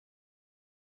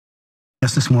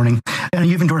us this morning. And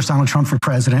you've endorsed Donald Trump for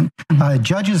president.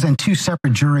 Judges and two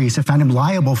separate juries have found him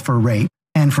liable for rape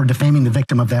and for defaming the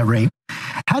victim of that rape.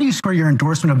 How do you square your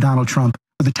endorsement of Donald Trump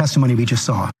with the testimony we just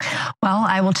saw? Well,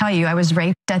 I will tell you, I was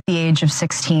raped at the age of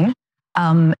 16.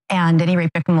 And any rape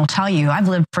victim will tell you, I've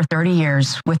lived for 30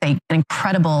 years with an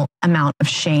incredible amount of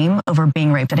shame over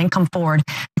being raped. I didn't come forward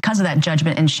because of that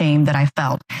judgment and shame that I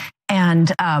felt.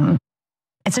 And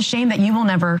it's a shame that you will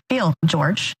never feel,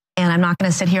 George. And I'm not going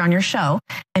to sit here on your show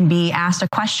and be asked a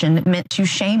question meant to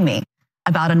shame me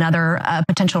about another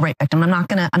potential rape victim. I'm not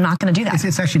going to do that.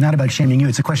 It's actually not about shaming you.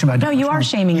 It's a question about Donald Trump. Are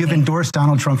shaming me. You've endorsed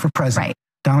Donald Trump for president. Right.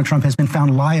 Donald Trump has been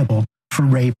found liable for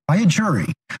rape by a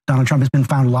jury. Donald Trump has been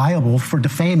found liable for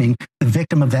defaming the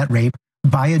victim of that rape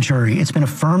by a jury. It's been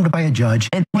affirmed by a judge.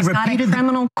 It was not a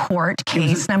criminal court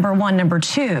case, number one. Number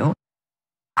two,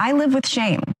 I live with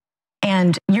shame.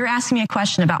 And you're asking me a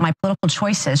question about my political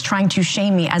choices, trying to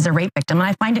shame me as a rape victim. And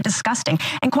I find it disgusting.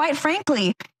 And quite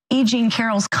frankly, E. Jean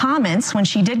Carroll's comments when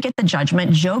she did get the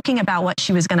judgment, joking about what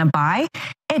she was going to buy,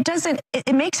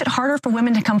 it makes it harder for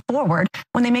women to come forward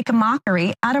when they make a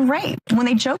mockery out of rape, when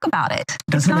they joke about it.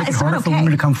 Doesn't it make it harder for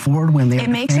women to come forward when they It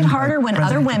makes it harder when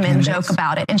other women joke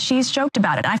about it, and she's joked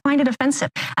about it. I find it offensive.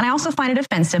 And I also find it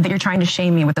offensive that you're trying to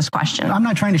shame me with this question. I'm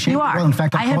not trying to shame you. Are. Well, in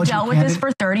fact, I have dealt with this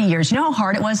for 30 years. You know how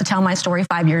hard it was to tell my story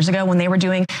 5 years ago when they were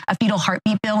doing a fetal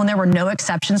heartbeat bill and there were no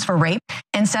exceptions for rape,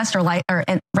 incest, or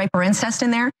rape or incest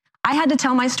in there? I had to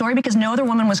tell my story because no other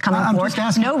woman was coming forward.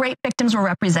 No rape victims were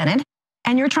represented.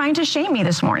 And you're trying to shame me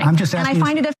this morning. I'm just asking. And I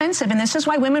find it offensive. And this is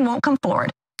why women won't come forward.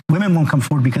 Women won't come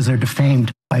forward because they're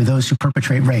defamed by those who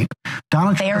perpetrate rape.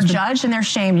 They are judged and they're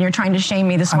shamed. And you're trying to shame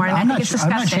me this morning. I think it's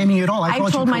disgusting. I'm not shaming you at all. I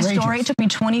told my story. It took me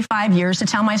 25 years to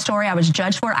tell my story. I was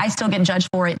judged for it. I still get judged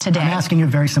for it today. I'm asking you a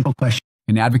very simple question.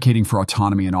 In advocating for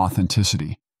autonomy and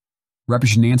authenticity,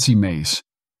 Representative Nancy Mace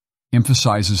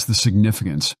emphasizes the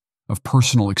significance of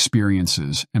personal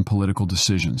experiences and political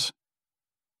decisions.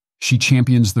 She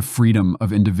champions the freedom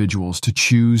of individuals to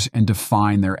choose and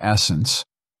define their essence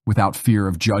without fear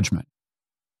of judgment.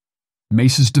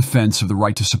 Mace's defense of the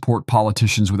right to support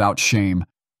politicians without shame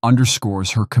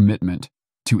underscores her commitment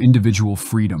to individual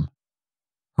freedom.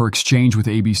 Her exchange with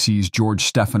ABC's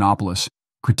George Stephanopoulos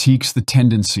critiques the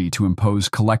tendency to impose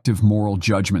collective moral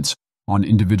judgments on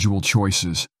individual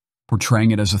choices,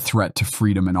 portraying it as a threat to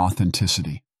freedom and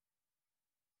authenticity.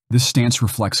 This stance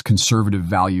reflects conservative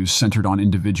values centered on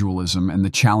individualism and the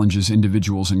challenges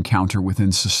individuals encounter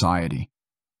within society.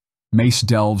 Mace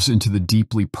delves into the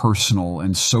deeply personal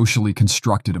and socially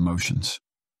constructed emotions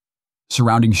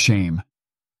surrounding shame,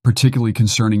 particularly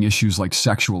concerning issues like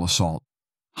sexual assault,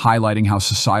 highlighting how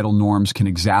societal norms can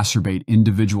exacerbate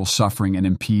individual suffering and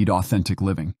impede authentic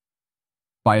living.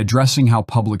 By addressing how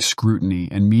public scrutiny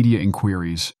and media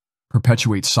inquiries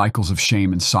perpetuate cycles of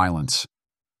shame and silence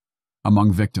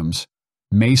among victims,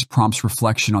 Mace prompts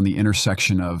reflection on the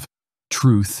intersection of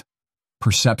truth,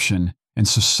 perception, and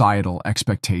societal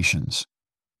expectations.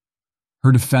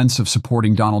 Her defense of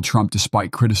supporting Donald Trump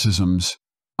despite criticisms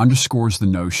underscores the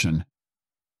notion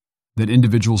that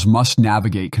individuals must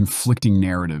navigate conflicting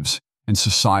narratives and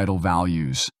societal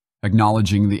values,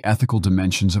 acknowledging the ethical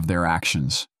dimensions of their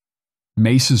actions.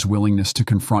 Mace's willingness to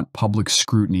confront public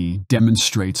scrutiny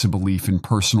demonstrates a belief in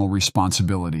personal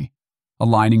responsibility,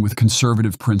 aligning with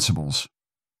conservative principles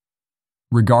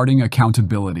regarding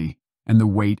accountability and the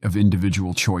weight of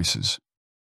individual choices.